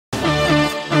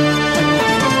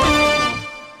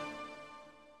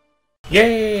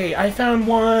Yay! I found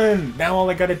one! Now all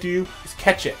I gotta do is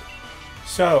catch it.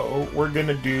 So, we're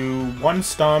gonna do one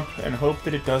stomp and hope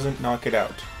that it doesn't knock it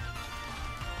out.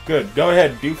 Good. Go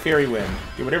ahead, do Fairy Wind.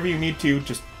 Do whatever you need to,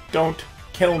 just don't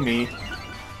kill me.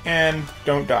 And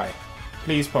don't die.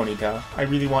 Please, Ponyta. I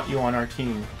really want you on our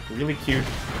team. You're really cute.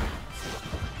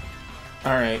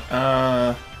 Alright,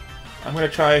 I'm gonna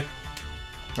try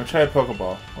a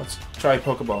Pokeball. Let's try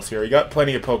Pokeballs here. You got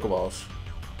plenty of Pokeballs.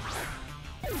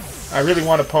 I really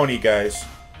want a pony, guys.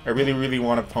 I really, really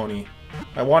want a pony.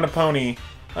 I want a pony.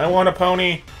 I want a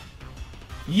pony.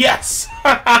 Yes!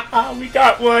 We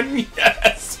got one!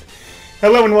 Yes!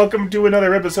 Hello and welcome to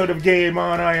another episode of Game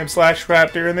On. I am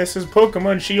Raptor, and this is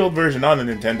Pokemon Shield version on the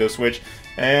Nintendo Switch.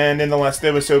 And in the last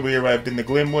episode, we arrived in the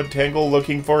Glimwood Tangle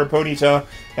looking for a Ponyta,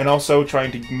 and also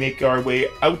trying to make our way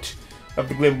out of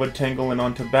the Glimwood Tangle and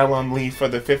onto Ballon Leaf for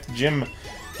the 5th gym.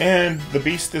 And the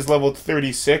Beast is level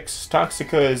 36,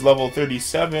 Toxica is level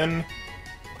 37,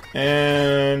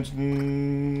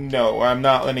 and no, I'm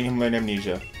not letting him learn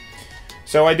Amnesia.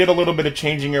 So I did a little bit of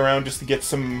changing around just to get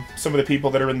some of the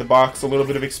people that are in the box a little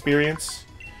bit of experience.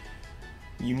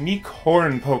 Unique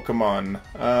Horn Pokemon.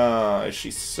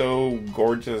 She's so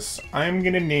gorgeous. I'm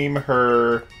gonna name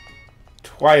her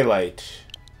Twilight.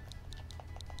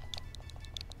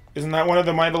 Isn't that one of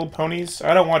the My Little Ponies?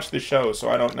 I don't watch the show, so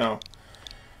I don't know.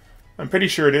 I'm pretty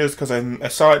sure it is, because I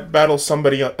saw it battle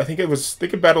somebody. I think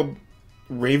it battled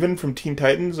Raven from Teen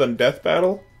Titans on Death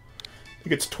Battle. I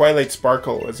think it's Twilight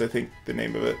Sparkle, is I think the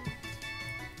name of it.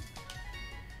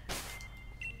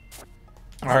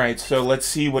 Alright, so let's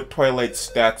see what Twilight's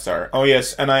stats are. Oh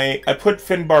yes, and I put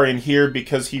Finbar in here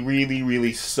because he really,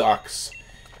 really sucks.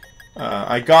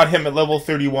 I got him at level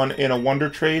 31 in a Wonder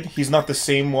Trade. He's not the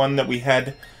same one that we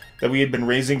had been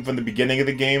raising from the beginning of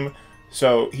the game.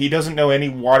 So he doesn't know any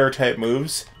water-type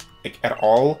moves, like, at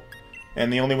all.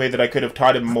 And the only way that I could have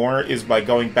taught him more is by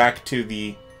going back to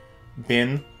the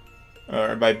bin.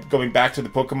 Or by going back to the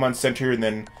Pokemon Center and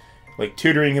then, like,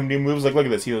 tutoring him new moves. Like, look at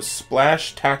this. He goes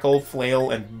Splash, Tackle,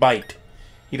 Flail, and Bite.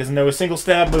 He doesn't know a single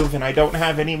stab move, and I don't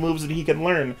have any moves that he can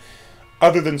learn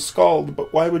other than Scald.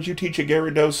 But why would you teach a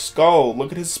Gyarados Scald?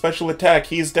 Look at his special attack.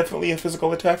 He is definitely a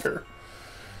physical attacker.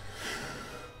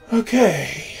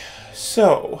 Okay.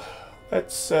 So,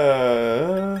 let's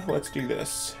do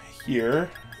this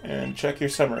here and check your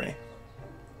summary.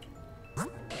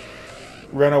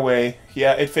 Runaway.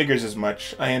 Yeah, it figures as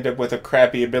much. I end up with a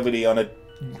crappy ability on a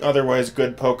otherwise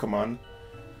good Pokemon.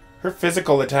 Her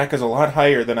physical attack is a lot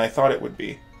higher than I thought it would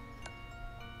be.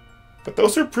 But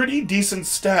those are pretty decent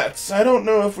stats. I don't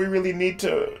know if we really need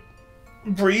to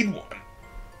breed one.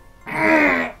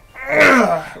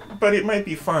 But it might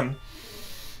be fun.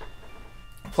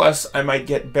 Plus, I might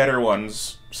get better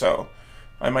ones, so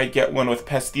I might get one with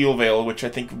Pastille Veil, which I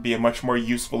think would be a much more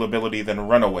useful ability than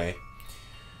Runaway.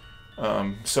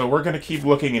 So we're going to keep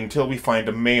looking until we find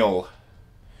a male.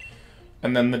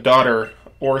 And then the daughter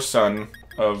or son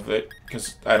of it,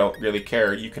 because I don't really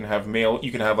care. You can have male, you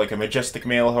can have like a majestic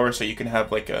male horse, or you can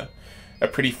have like a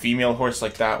pretty female horse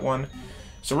like that one.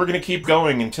 So we're going to keep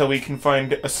going until we can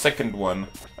find a second one,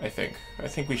 I think. I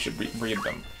think we should breed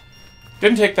them.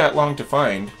 Didn't take that long to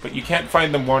find, but you can't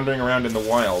find them wandering around in the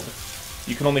wild.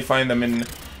 You can only find them in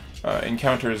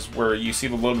encounters where you see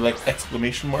the little like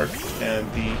exclamation mark, and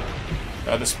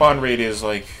the spawn rate is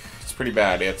like, it's pretty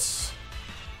bad. It's,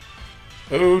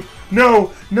 oh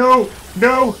no, no,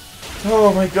 no!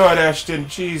 Oh my God, Ashton,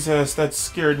 Jesus, that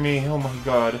scared me. Oh my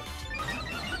God,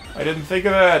 I didn't think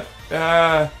of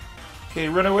that. Okay,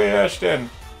 run away,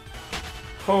 Ashton.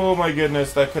 Oh my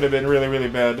goodness, that could have been really, really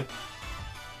bad.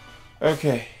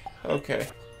 Okay, okay.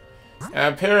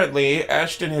 Apparently,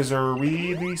 Ashton is a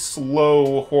really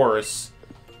slow horse.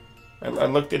 I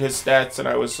looked at his stats and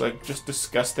I was like just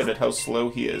disgusted at how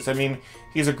slow he is. I mean,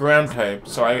 he's a ground type,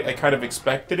 so I kind of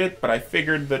expected it, but I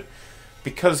figured that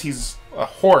because he's a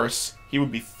horse, he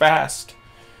would be fast.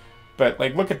 But,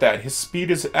 like, look at that. His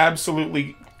speed is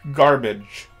absolutely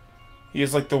garbage. He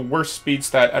is like the worst speed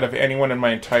stat out of anyone in my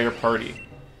entire party.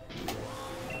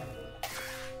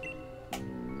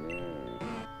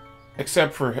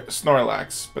 Except for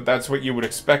Snorlax, but that's what you would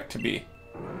expect to be.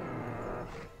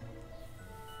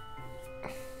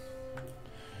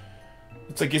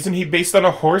 It's like, isn't he based on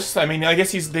a horse? I mean, I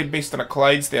guess he's based on a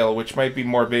Clydesdale, which might be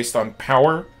more based on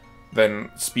power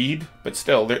than speed, but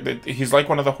still, he's like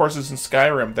one of the horses in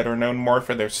Skyrim that are known more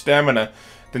for their stamina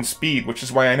than speed, which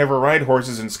is why I never ride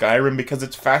horses in Skyrim, because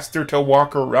it's faster to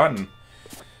walk or run.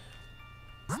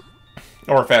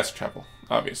 Or fast travel,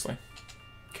 obviously.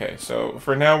 Okay, so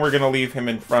for now we're going to leave him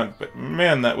in front, but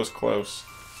man, that was close.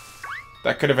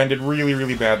 That could have ended really,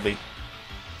 really badly.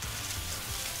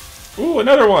 Ooh,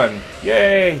 another one!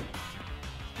 Yay!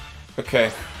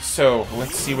 Okay, so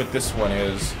let's see what this one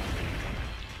is.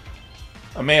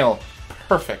 A male.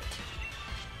 Perfect.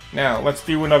 Now, let's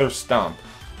do another stomp.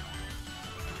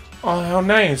 Oh, how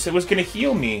nice. It was gonna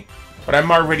heal me. But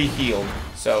I'm already healed,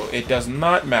 so it does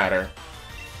not matter.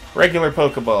 Regular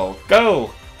Pokeball.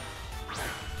 Go!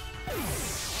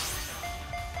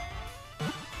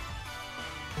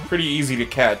 Pretty easy to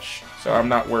catch, so I'm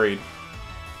not worried.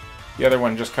 The other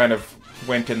one just kind of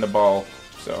went in the ball,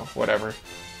 so whatever.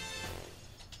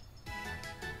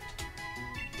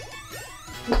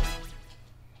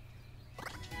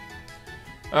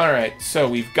 Alright, so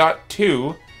we've got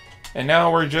 2, and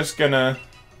now we're just gonna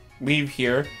leave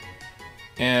here,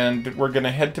 and we're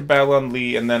gonna head to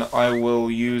Balonlee, and then I will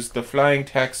use the flying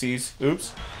taxis,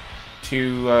 oops,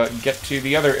 to get to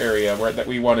the other area that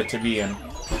we wanted to be in.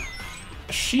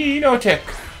 Shinotek!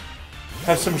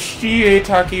 Have some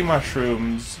shiitake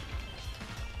mushrooms.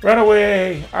 Run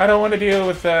away! I don't want to deal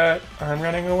with that. I'm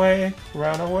running away.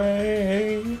 Run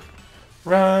away.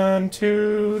 Run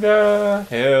to the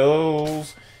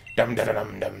hills. Dum dum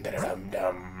dum dum dum dum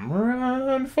dum.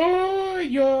 Run for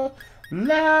your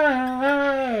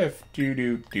life. Doo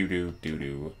doo doo doo doo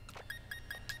doo.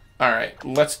 Alright,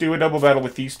 let's do a double battle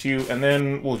with these two, and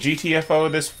then we'll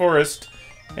GTFO this forest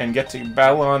and get to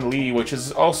Balonlee, which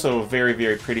is also very,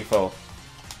 very pretty full.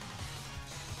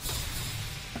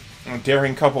 A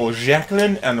daring couple,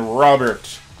 Jacqueline and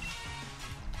Robert.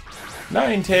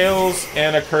 Ninetales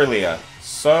and a Curlia.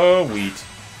 Sweet.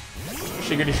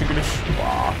 Shiggity shiggity sh.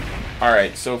 Wow.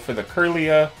 Alright, so for the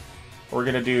Curlia, we're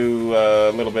gonna do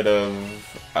a little bit of,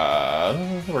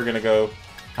 we're gonna go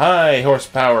high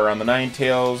horsepower on the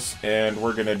Ninetales, and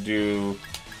we're gonna do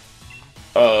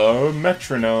a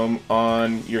metronome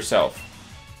on yourself.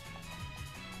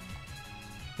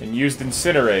 And used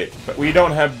Incinerate, but we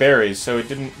don't have berries, so it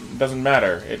doesn't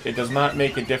matter. It does not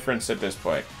make a difference at this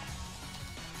point.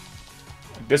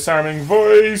 Disarming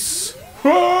voice!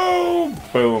 Whoa!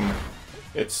 Boom.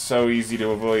 It's so easy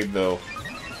to avoid, though.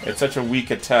 It's such a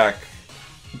weak attack.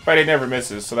 But it never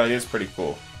misses, so that is pretty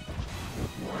cool.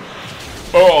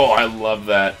 Oh, I love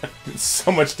that. It's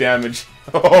so much damage.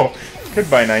 Oh,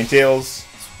 goodbye, Ninetales.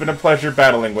 It's been a pleasure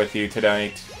battling with you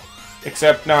tonight.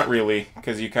 Except not really,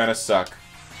 because you kind of suck.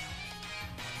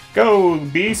 Go,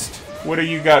 Beast! What do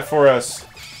you got for us?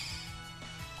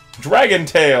 Dragon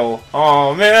Tail!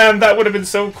 Oh man, that would have been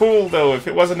so cool though if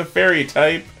it wasn't a fairy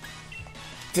type.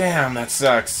 Damn, that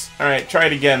sucks. Alright, try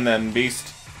it again then,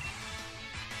 Beast.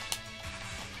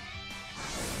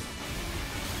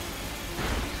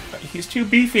 He's too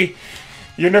beefy.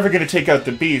 You're never gonna take out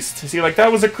the Beast. See, like,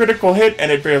 that was a critical hit and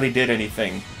it barely did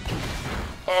anything.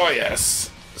 Oh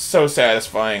yes. So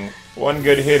satisfying. One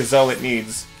good hit is all it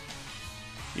needs.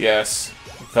 Yes,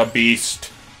 the Beast.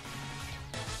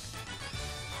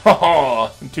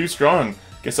 Haha, I'm too strong.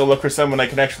 Guess I'll look for someone I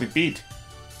can actually beat.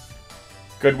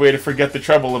 Good way to forget the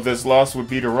trouble of this loss would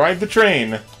be to ride the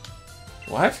train.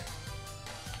 What?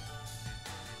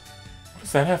 What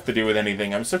does that have to do with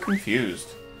anything? I'm so confused.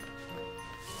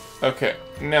 Okay,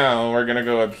 now we're gonna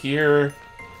go up here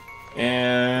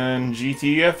and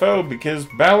GTFO because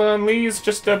Balonlee is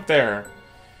just up there.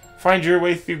 Find your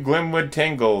way through Glimwood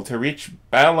Tangle to reach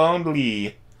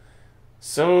Balonlee.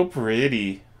 So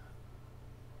pretty.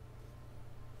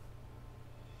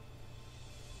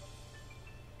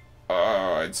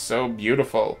 Oh, it's so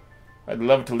beautiful. I'd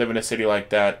love to live in a city like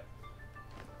that.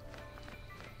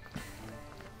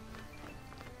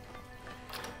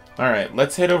 Alright,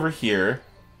 let's head over here.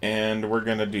 And we're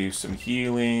gonna do some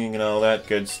healing and all that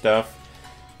good stuff.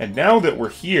 And now that we're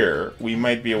here, we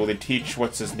might be able to teach,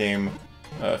 what's his name,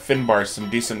 Finbar some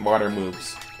decent water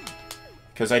moves.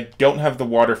 Because I don't have the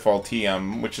Waterfall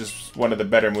TM, which is one of the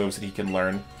better moves that he can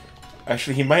learn.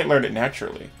 Actually, he might learn it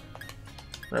naturally.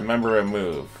 Remember a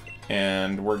move.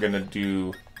 And we're gonna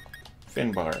do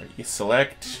Finbar. You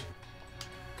select.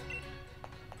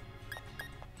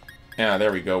 Yeah,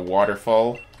 there we go.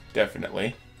 Waterfall.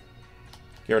 Definitely.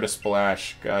 Give it a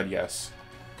splash. God, yes.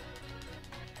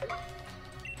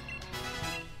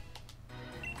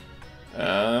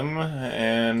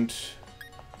 And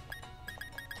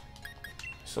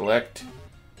select.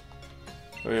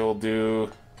 We will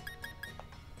do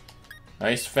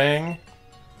Ice Fang.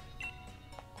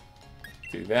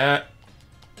 Do that.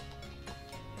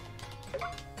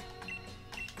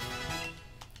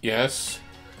 Yes.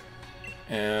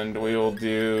 And we will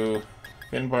do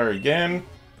Finbar again.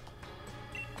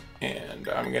 And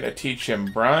I'm gonna teach him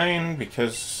Brine,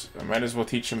 because I might as well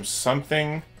teach him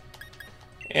something.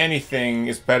 Anything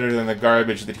is better than the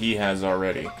garbage that he has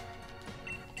already.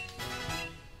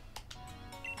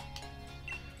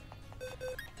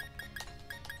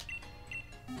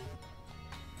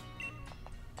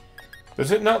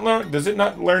 Does it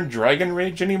not learn Dragon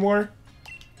Rage anymore?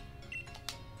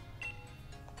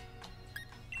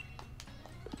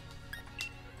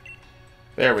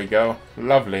 There we go.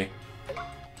 Lovely.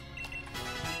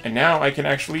 And now I can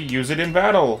actually use it in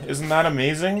battle. Isn't that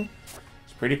amazing?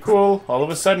 It's pretty cool. All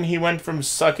of a sudden he went from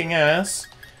sucking ass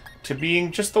to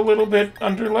being just a little bit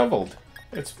underleveled.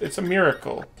 It's a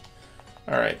miracle.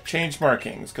 Alright, change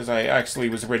markings, because I actually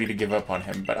was ready to give up on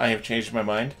him, but I have changed my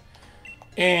mind.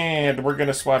 And we're going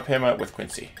to swap him out with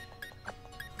Quincy.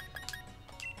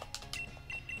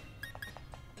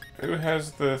 Who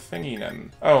has the thingy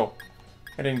then? Oh,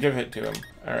 I didn't give it to him.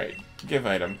 Alright, give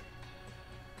item.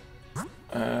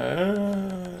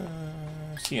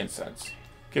 Sea Incense.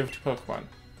 Give to Pokemon.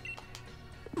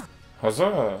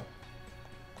 Huzzah!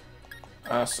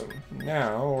 Awesome.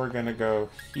 Now we're going to go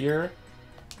here.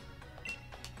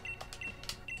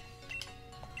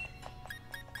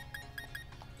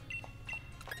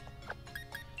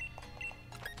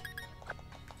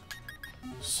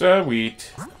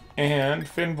 Sweet. And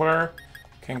Finbar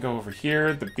can go over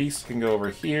here. The Beast can go over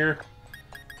here.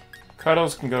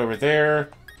 Cuddles can go over there.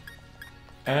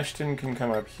 Ashton can come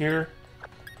up here.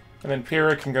 And then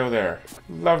Pyrrha can go there.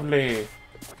 Lovely.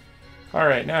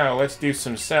 Alright, now let's do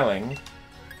some selling.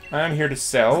 I'm here to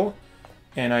sell.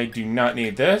 And I do not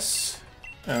need this.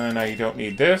 And I don't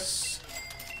need this.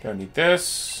 Don't need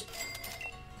this.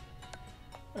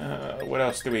 What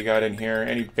else do we got in here?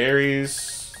 Any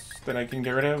berries that I can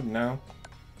get rid of? No.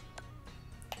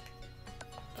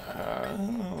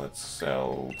 Let's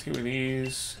sell 2 of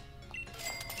these.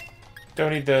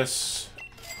 Don't need this.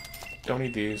 Don't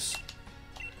need these.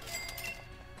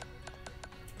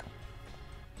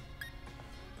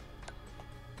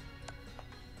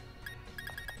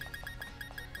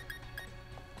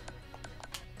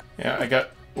 Yeah, I got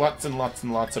lots and lots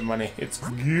and lots of money. It's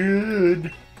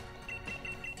good.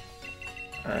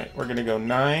 Alright, we're gonna go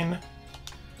 9.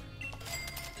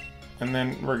 And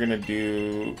then we're gonna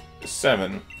do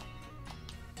 7.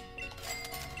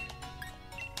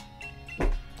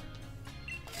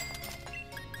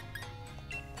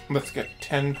 Let's get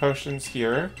 10 potions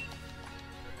here.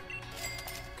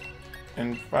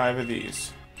 And 5 of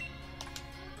these.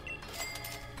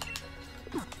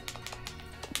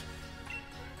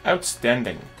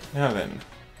 Outstanding. Now then,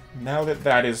 now that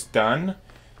that is done...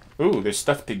 Ooh, there's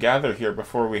stuff to gather here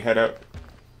before we head out.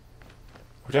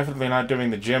 We're definitely not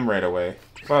doing the gym right away.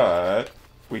 But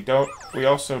we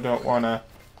also don't want to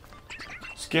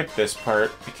skip this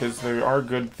part because there are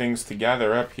good things to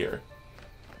gather up here.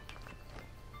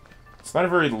 It's not a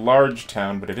very large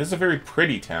town, but it is a very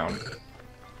pretty town.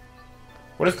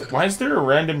 Why is there a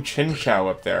random Chinchou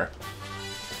up there?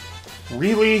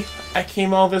 Really? I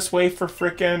came all this way for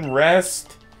frickin'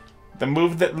 Rest? The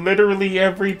move that literally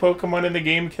every Pokemon in the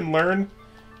game can learn?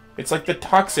 It's like the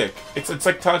Toxic. It's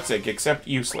like Toxic, except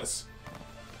useless.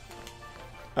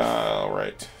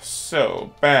 Alright.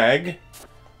 So, bag.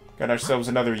 Got ourselves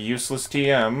another useless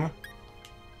TM.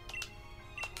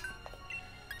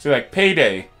 So, like,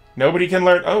 Payday. Nobody can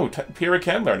learn... Oh, Pyrrha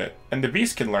can learn it. And the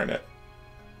Beast can learn it.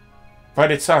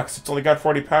 But it sucks. It's only got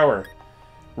 40 power.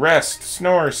 Rest,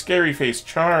 Snore, Scary Face,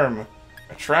 Charm,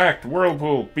 Attract,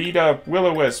 Whirlpool, Beat Up,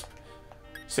 Will-O-Wisp,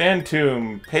 Sand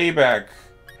Tomb, Payback,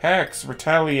 Hex,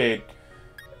 Retaliate,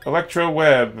 Electro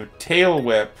Web, Tail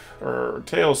Whip, or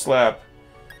Tail Slap.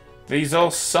 These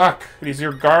all suck. These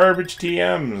are garbage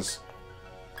TMs.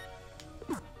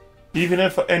 Even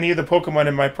if any of the Pokemon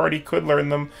in my party could learn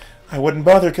them, I wouldn't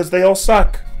bother because they all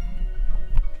suck.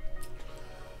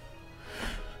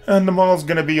 And the mall's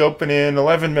going to be open in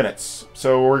 11 minutes.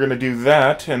 So we're going to do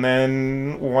that, and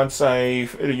then once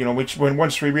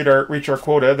once we reach our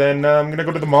quota, then I'm going to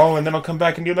go to the mall, and then I'll come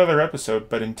back and do another episode.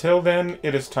 But until then,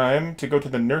 it is time to go to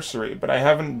the nursery. But I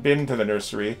haven't been to the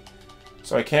nursery,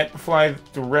 so I can't fly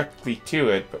directly to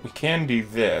it, but we can do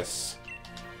this.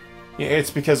 Yeah,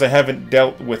 it's because I haven't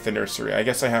dealt with the nursery. I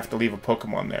guess I have to leave a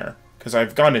Pokemon there. Because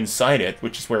I've gone inside it,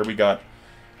 which is where we got...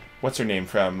 What's her name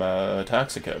from?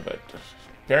 Toxica, but...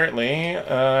 Apparently,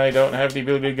 I don't have the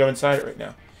ability to go inside it right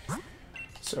now.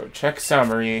 So, check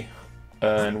summary.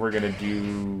 And we're gonna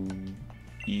do...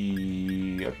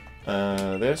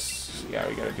 this. Yeah,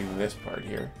 we gotta do this part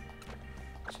here.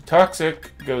 So,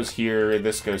 Toxic goes here,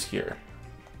 this goes here.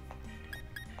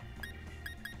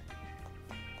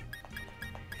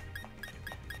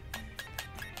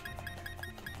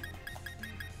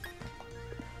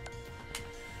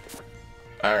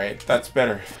 Alright, that's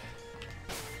better.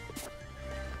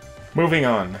 Moving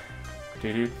on.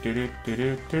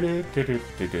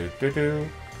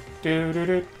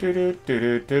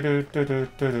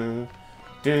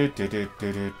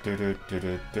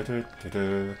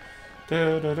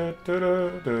 Oh,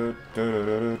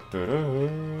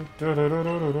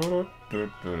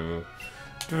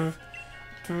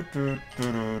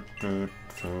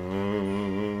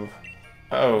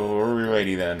 we're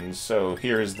ready then. So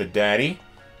here's the daddy,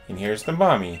 and here's the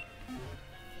mommy.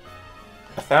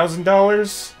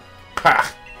 $1,000?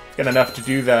 Ha! Got enough to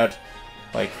do that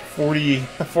like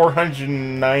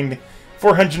 409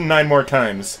 more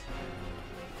times.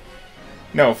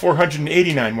 No,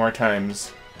 489 more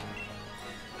times.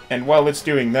 And while it's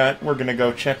doing that, we're gonna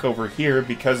go check over here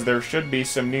because there should be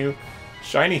some new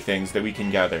shiny things that we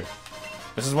can gather.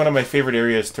 This is one of my favorite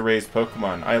areas to raise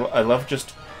Pokemon. I love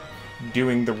just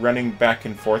doing the running back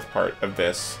and forth part of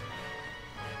this.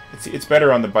 It's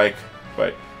better on the bike,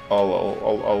 but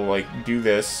I'll like do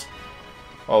this.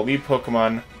 I'll lead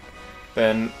Pokemon,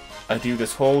 then I do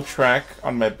this whole track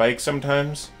on my bike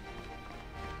sometimes.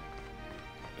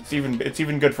 It's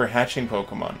even good for hatching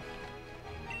Pokemon.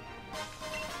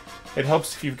 It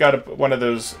helps if you've got one of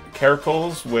those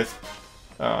caracals with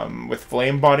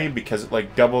flame body because it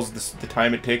like doubles the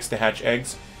time it takes to hatch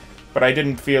eggs. But I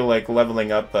didn't feel like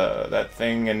leveling up that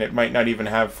thing, and it might not even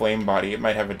have flame body. It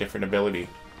might have a different ability.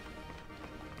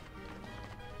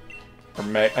 Or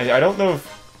I don't know if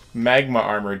magma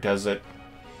armor does it.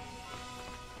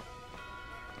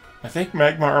 I think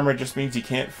magma armor just means you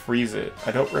can't freeze it.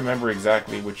 I don't remember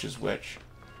exactly which is which.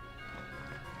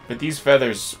 But these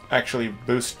feathers actually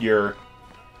boost your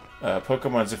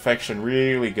Pokemon's affection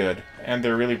really good. And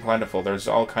they're really plentiful. There's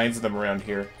all kinds of them around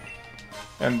here.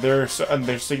 And they're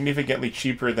significantly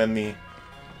cheaper than the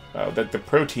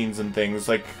proteins and things.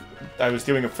 Like, I was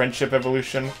doing a friendship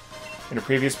evolution in a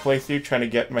previous playthrough, trying to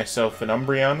get myself an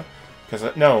Umbreon.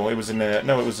 No, it was a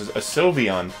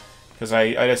Sylveon. Because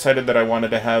I decided that I wanted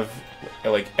to have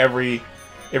like every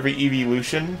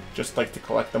evolution, just like to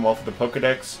collect them all for the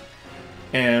Pokedex.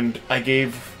 And I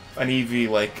gave an Eevee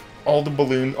like all of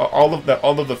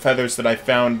the feathers that I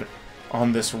found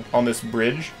on this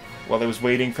bridge while I was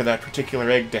waiting for that particular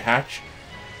egg to hatch.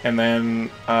 And then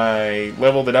I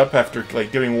leveled it up after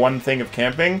like doing one thing of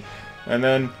camping, and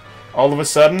then all of a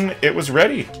sudden it was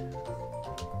ready.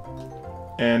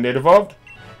 And it evolved.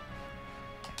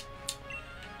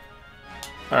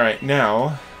 Alright,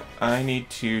 now I need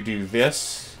to do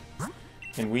this,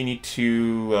 and we need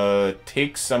to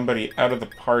take somebody out of the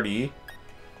party.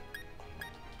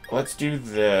 Let's do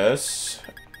this.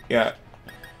 Yeah,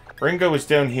 Ringo is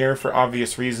down here for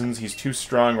obvious reasons. He's too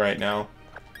strong right now.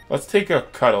 Let's take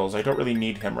out Cuddles. I don't really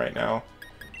need him right now.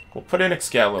 We'll put in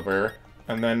Excalibur,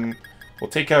 and then we'll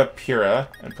take out Pyrrha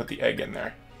and put the egg in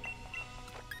there.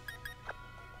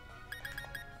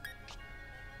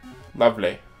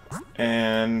 Lovely.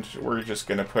 And we're just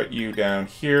gonna put you down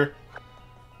here.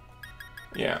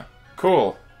 Yeah,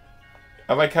 cool.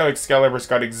 I like how Excalibur's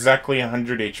got exactly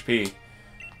 100 HP.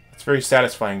 It's very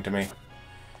satisfying to me.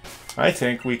 I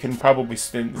think we can probably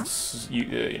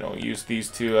use these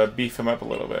to beef him up a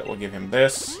little bit. We'll give him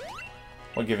this.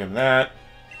 We'll give him that.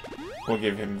 We'll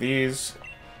give him these.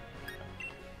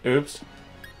 Oops.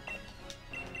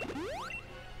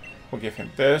 We'll give him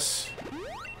this.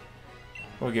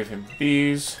 We'll give him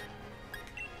these.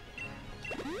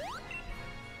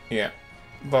 Yeah,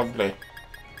 lovely.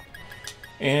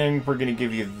 And we're gonna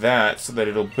give you that so that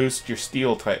it'll boost your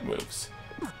steel type moves.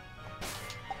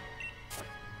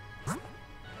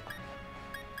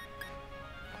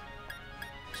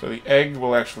 So the egg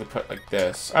will actually put like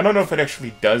this. I don't know if it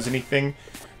actually does anything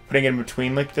putting it in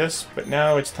between like this, but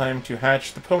now it's time to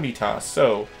hatch the Ponyta.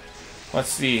 So let's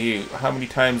see how many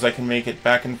times I can make it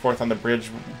back and forth on the bridge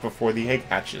before the egg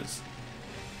hatches.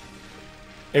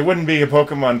 It wouldn't be a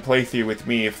Pokemon playthrough with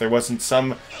me if there wasn't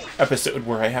some episode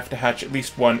where I have to hatch at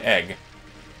least one egg.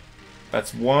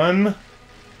 That's one.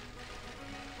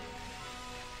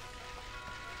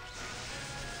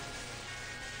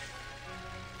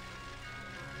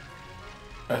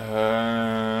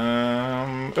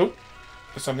 Oh,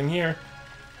 there's something here.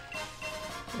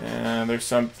 And there's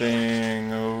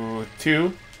something, oh,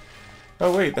 2.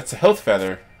 Oh wait, that's a health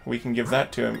feather. We can give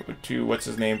that to him, to what's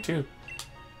his name too.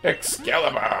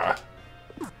 Excalibur!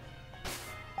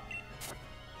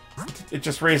 It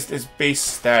just raised his base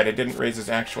stat, it didn't raise his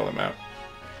actual amount.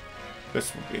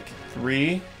 This will be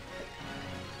 3.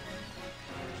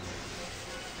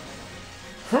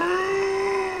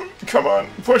 Come on,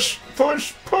 push,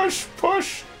 push, push,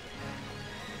 push!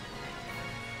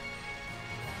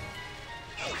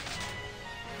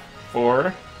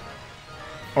 Four.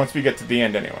 Once we get to the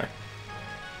end, anyway.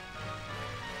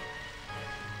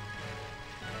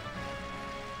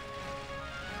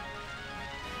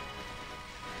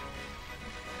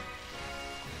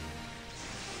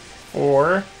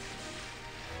 Four.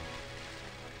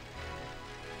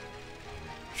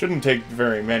 Shouldn't take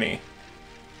very many.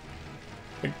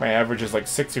 I think my average is like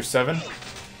 6 or 7.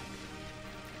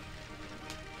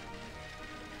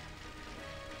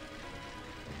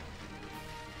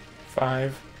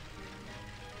 Five.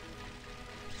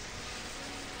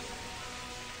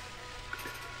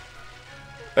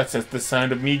 That's the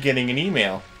sound of me getting an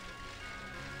email.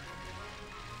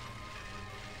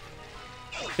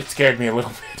 It scared me a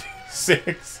little bit.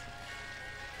 6.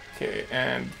 Okay,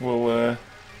 and we'll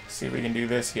see if we can do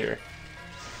this here.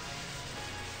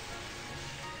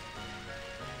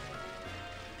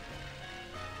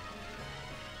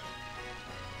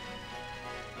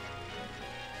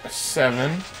 A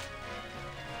 7.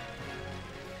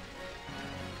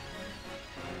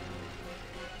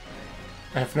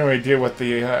 I have no idea what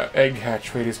the egg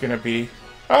hatch rate is going to be.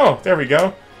 Oh, there we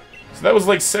go. So that was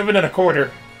like 7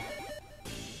 1/4.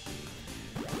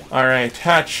 Alright,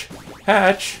 hatch.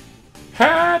 Hatch.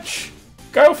 Hatch!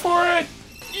 Go for it!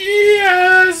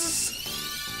 Yes!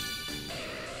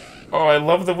 Oh, I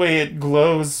love the way it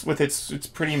glows with its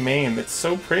pretty mane. It's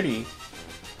so pretty.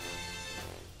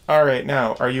 Alright,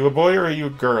 now, are you a boy or are you a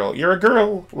girl? You're a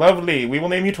girl! Lovely! We will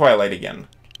name you Twilight again.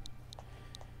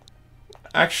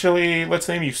 Actually, let's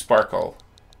name you Sparkle.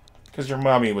 Because your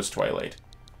mommy was Twilight.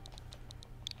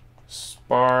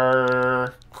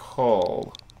 Sparkle.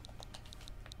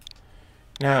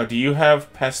 Now, do you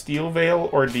have Pastille Veil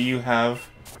or do you have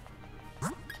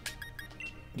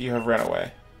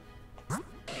Runaway?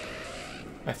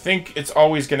 I think it's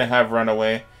always going to have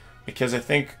Runaway because I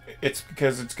think it's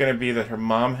going to be that her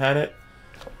mom had it.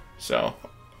 So,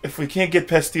 if we can't get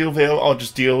Pastille Veil, I'll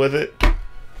just deal with it.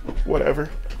 Whatever.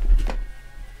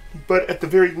 But at the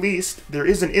very least, there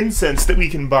is an incense that we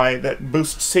can buy that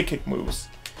boosts psychic moves.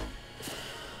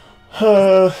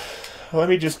 Let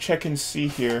me just check and see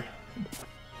here.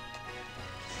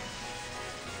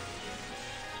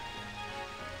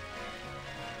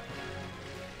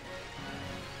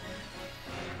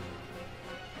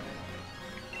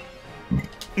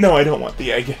 No, I don't want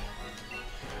the egg.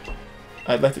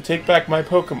 I'd like to take back my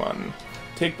Pokémon.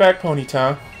 Take back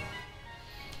Ponyta.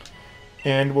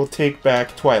 And we'll take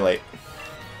back Twilight.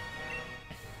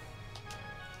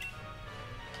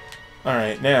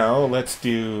 Alright, now let's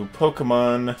do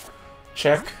Pokemon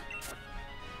check.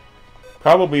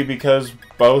 Probably because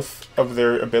both of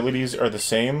their abilities are the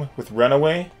same with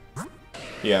Runaway.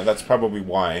 Yeah, that's probably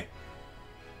why.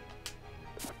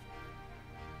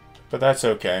 But that's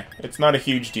okay. It's not a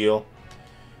huge deal.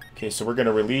 Okay, so we're going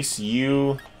to release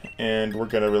you, and we're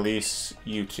going to release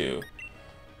you two.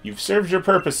 You've served your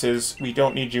purposes. We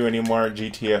don't need you anymore,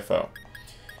 GTFO.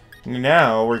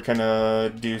 Now we're going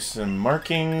to do some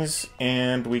markings,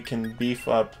 and we can beef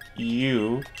up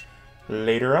you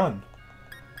later on.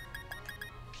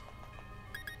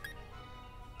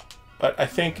 But I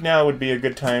think now would be a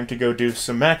good time to go do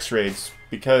some max raids,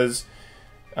 because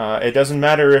it doesn't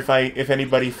matter if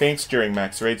anybody faints during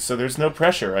max raids, so there's no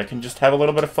pressure. I can just have a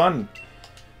little bit of fun.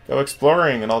 Go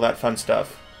exploring and all that fun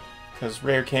stuff. Because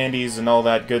rare candies and all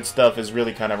that good stuff is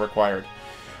really kind of required.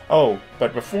 Oh,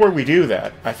 but before we do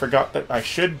that, I forgot that I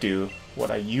should do what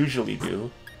I usually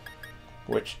do,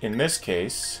 which in this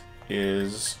case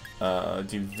is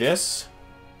do this.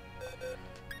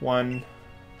 1,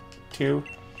 2.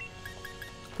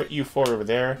 Put you 4 over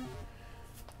there.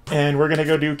 And we're going to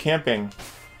go do camping.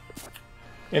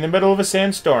 In the middle of a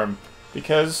sandstorm.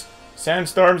 Because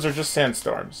sandstorms are just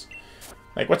sandstorms.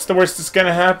 Like, what's the worst that's going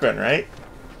to happen, right?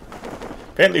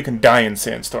 Apparently you can die in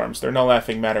sandstorms. They're no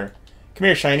laughing matter. Come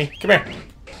here, Shiny. Come here.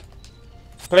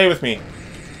 Play with me.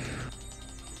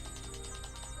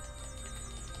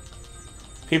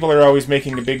 People are always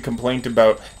making a big complaint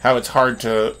about how it's hard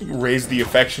to raise the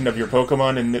affection of your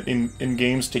Pokemon in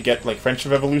games to get, like,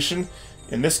 Friendship Evolution.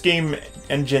 In this game,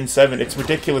 and Gen 7, it's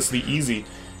ridiculously easy.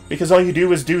 Because all you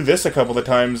do is do this a couple of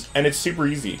times, and it's super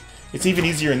easy. It's even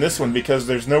easier in this one because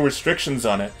there's no restrictions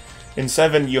on it. In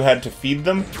 7, you had to feed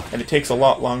them, and it takes a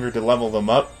lot longer to level them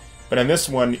up. But in this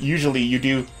one, usually you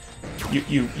do...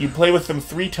 You play with them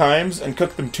 3 times and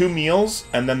cook them 2 meals,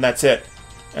 and then that's it.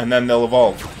 And then they'll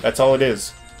evolve. That's all it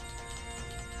is.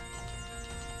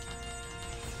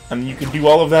 And you can do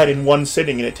all of that in one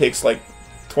sitting, and it takes like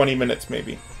 20 minutes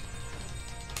maybe.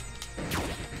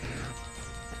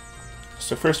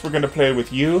 So first we're going to play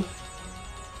with you.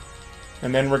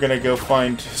 And then we're going to go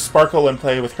find Sparkle and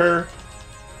play with her.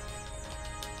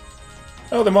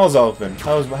 Oh, the mall's open.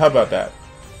 How about that?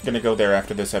 I'm going to go there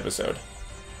after this episode.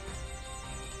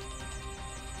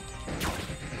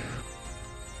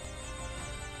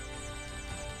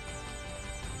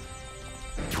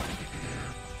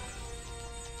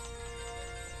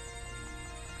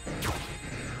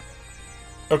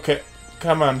 Okay.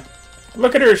 Come on.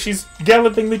 Look at her. She's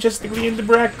galloping majestically in the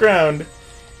background.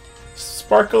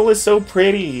 Sparkle is so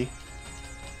pretty.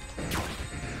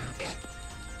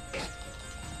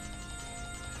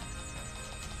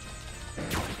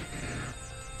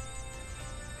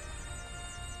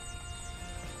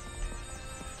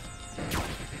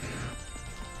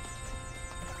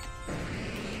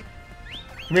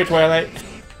 Come here, Twilight.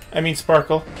 I mean,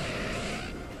 Sparkle.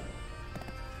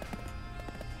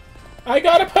 I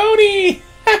got a pony!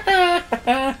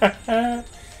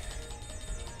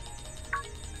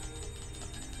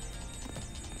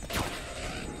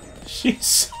 She's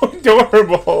so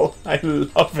adorable. I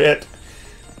love it.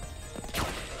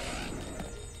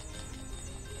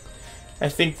 I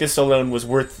think this alone was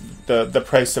worth the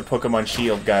price of Pokemon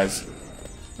Shield, guys.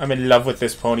 I'm in love with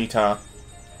this Ponyta.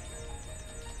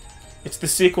 It's the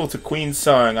sequel to Queen's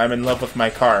song, I'm in love with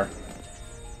my car.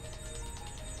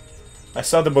 I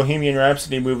saw the Bohemian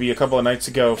Rhapsody movie a couple of nights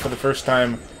ago for the first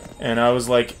time, and I was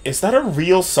like, is that a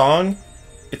real song?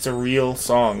 It's a real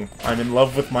song. I'm in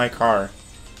love with my car.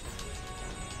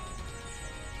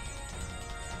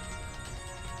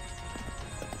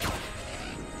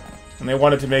 And they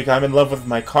wanted to make I'm in love with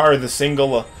my car the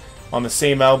single on the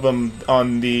same album,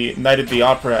 on the Night at the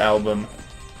Opera album.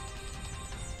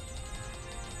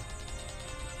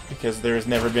 Because there has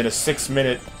never been a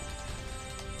 6-minute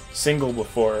single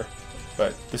before.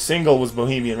 But the single was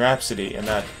Bohemian Rhapsody, and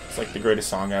that's like the greatest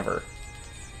song ever.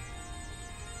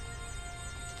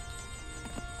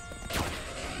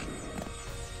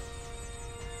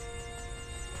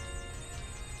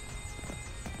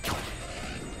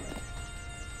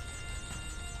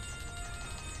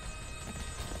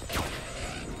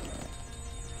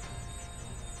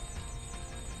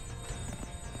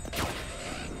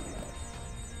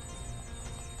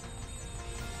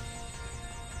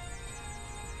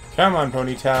 Come on,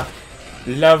 Ponyta.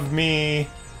 Love me.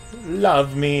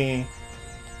 Love me.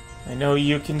 I know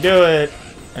you can do it.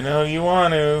 I know you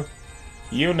want to.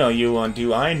 You know you want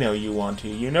to. I know you want to.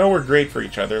 You know we're great for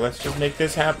each other. Let's just make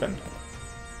this happen.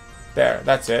 There.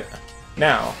 That's it.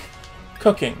 Now.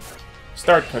 Cooking.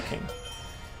 Start cooking.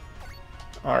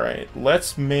 Alright.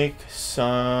 Let's make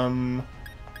some...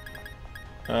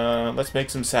 let's make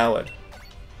some salad.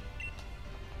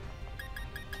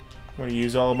 I'm going to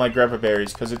use all of my grappa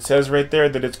berries, because it says right there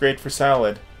that it's great for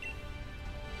salad.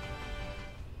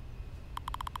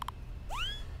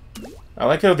 I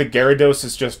like how the Gyarados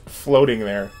is just floating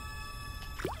there.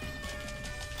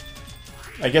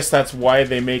 I guess that's why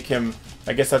they make him...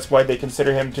 I guess that's why they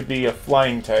consider him to be a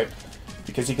flying type.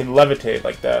 Because he can levitate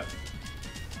like that.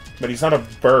 But he's not a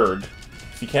bird.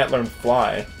 He can't learn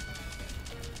fly.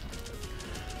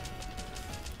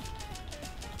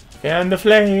 Fan the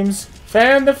flames!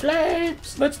 Fan the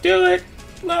flames! Let's do it!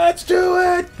 Let's do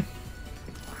it!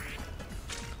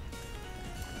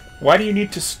 Why do you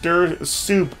need to stir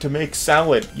soup to make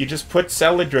salad? You just put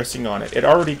salad dressing on it. It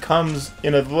already comes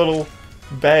in a little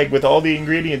bag with all the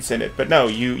ingredients in it. But no,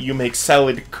 you make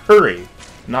salad curry,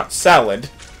 not salad.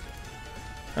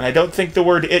 And I don't think the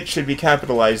word "it" should be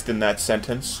capitalized in that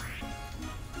sentence.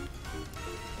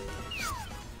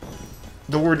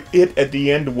 The word "it" at the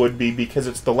end would be because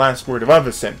it's the last word of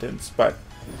a sentence, but...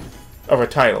 of a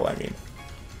title, I mean.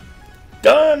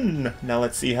 Done! Now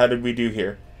let's see, how did we do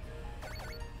here?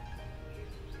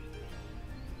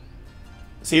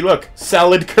 See, look!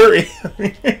 Salad curry!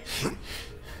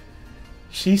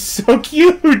 She's so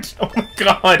cute! Oh my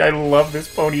god, I love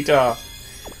this Ponyta!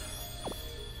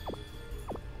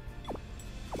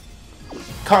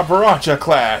 Cabaracha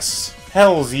class!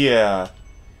 Hells yeah!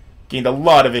 Gained a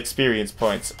lot of experience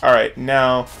points. Alright,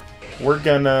 now we're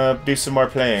gonna do some more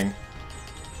playing.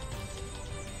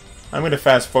 I'm gonna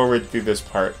fast forward through this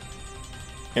part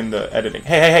in the editing.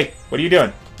 Hey, hey, hey! What are you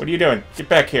doing? What are you doing? Get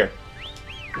back here.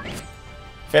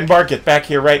 Fenbar, get back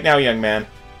here right now, young man.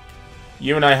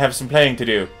 You and I have some playing to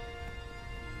do.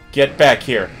 Get back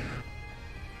here.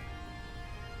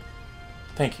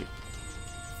 Thank you.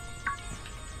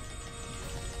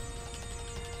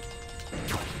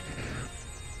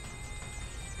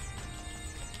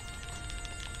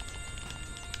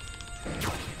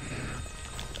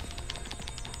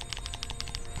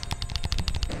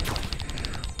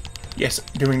 Yes,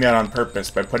 doing that on purpose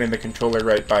by putting the controller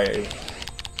right by A.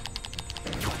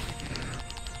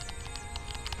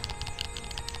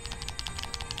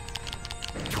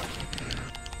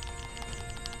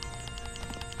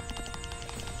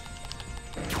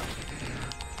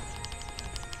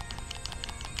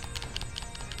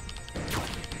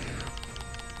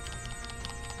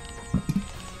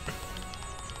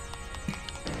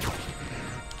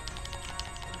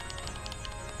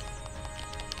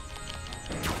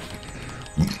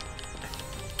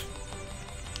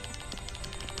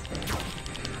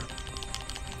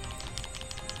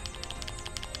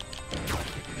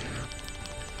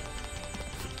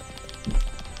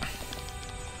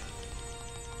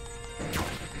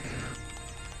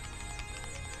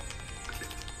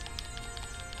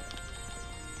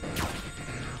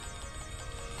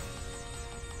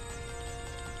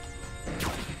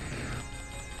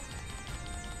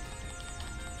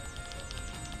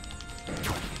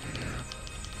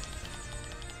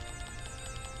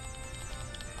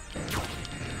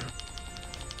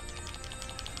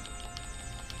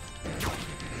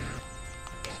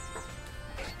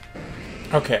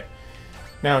 Okay.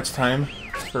 Now it's time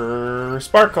for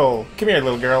Sparkle. Come here,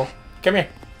 little girl. Come here.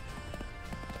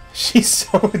 She's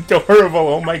so adorable.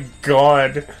 Oh my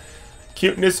god.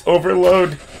 Cuteness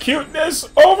overload. Cuteness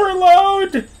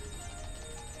overload!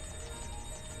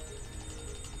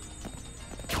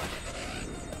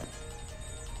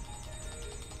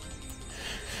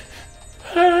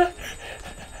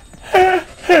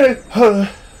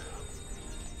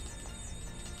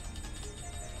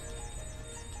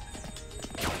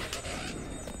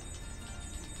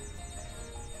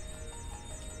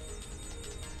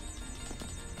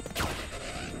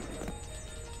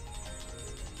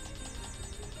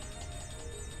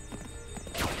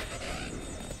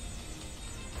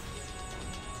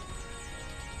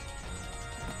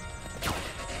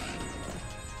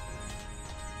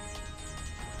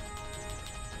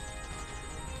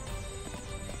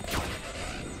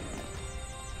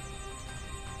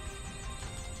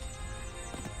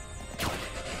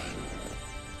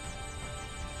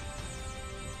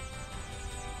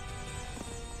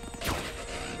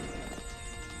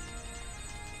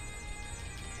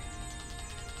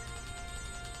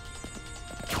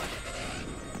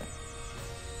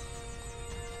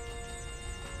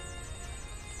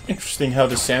 Interesting how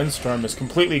the sandstorm is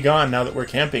completely gone now that we're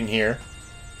camping here.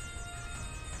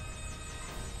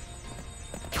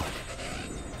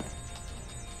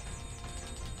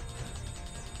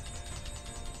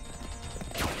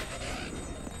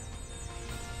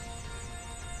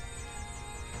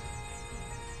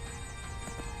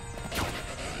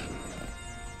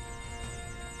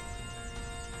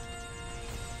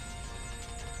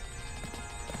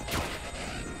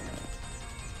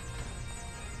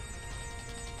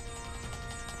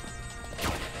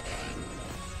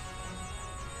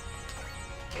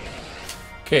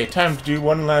 Okay, time to do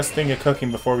one last thing of cooking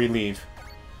before we leave.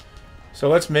 So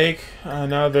let's make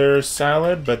another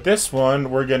salad, but this one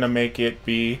we're gonna make it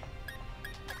be...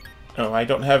 Oh, I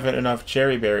don't have enough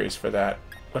cherry berries for that.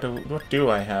 What do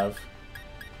I have?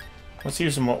 Let's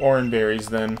use some more orange berries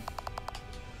then.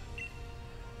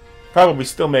 Probably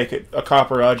still make it a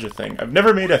copper Aja thing. I've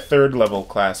never made a third level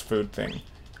class food thing.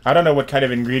 I don't know what kind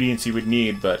of ingredients you would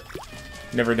need, but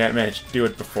never managed to do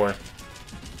it before.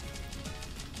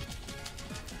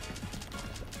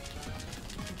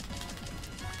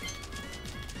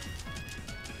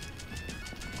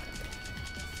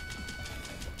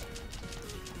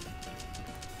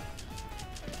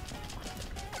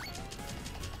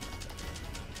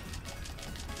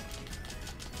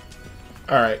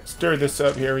 Alright, stir this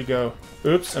up. Here we go.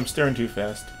 Oops, I'm stirring too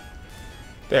fast.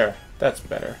 There, that's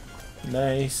better.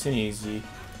 Nice and easy.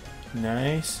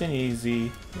 Nice and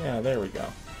easy. Yeah, there we go.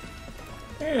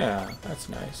 Yeah, that's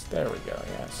nice. There we go.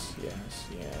 Yes, yes,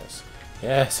 yes.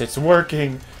 Yes, it's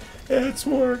working. It's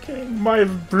working. My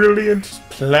brilliant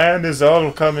plan is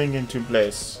all coming into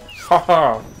place.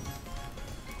 Haha.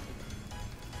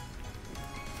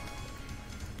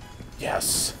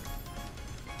 Yes.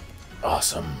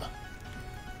 Awesome.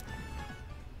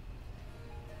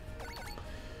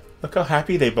 Look how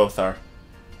happy they both are.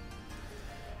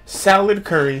 Salad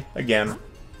curry again.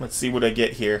 Let's see what I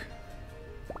get here.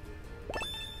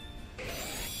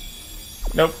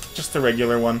 Nope, just the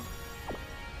regular one.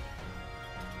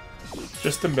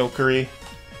 Just the milk curry.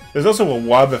 There's also a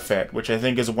Wobbuffet, which I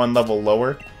think is one level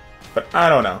lower, but I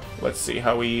don't know. Let's see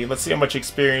how much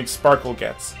experience Sparkle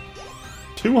gets.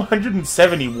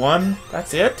 271?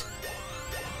 That's it?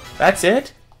 That's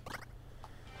it?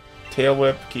 Tail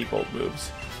whip, keep old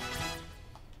moves.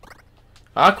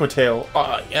 Aqua Tail.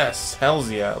 Ah, yes.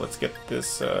 Hells yeah. Let's get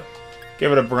this,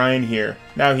 give it a brine here.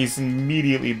 Now he's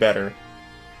immediately better.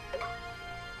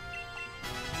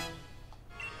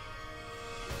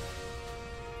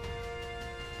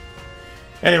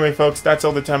 Anyway, folks, that's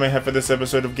all the time I have for this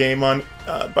episode of Game On.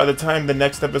 By the time the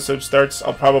next episode starts,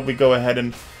 I'll probably go ahead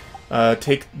and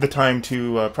take the time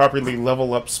to properly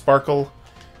level up Sparkle,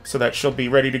 so that she'll be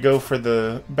ready to go for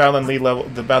the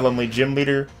Balonly Gym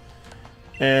Leader.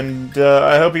 And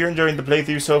I hope you're enjoying the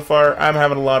playthrough so far. I'm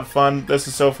having a lot of fun. This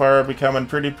is so far becoming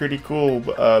pretty cool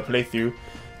playthrough,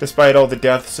 despite all the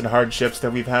deaths and hardships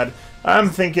that we've had. I'm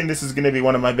thinking this is going to be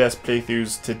one of my best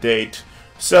playthroughs to date.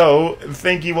 So,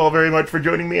 thank you all very much for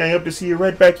joining me. I hope to see you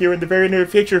right back here in the very near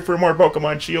future for more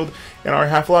Pokemon Shield and our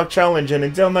HALFLOCKE challenge. And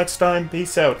until next time,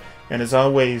 peace out. And as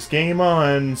always, game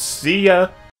on. See ya!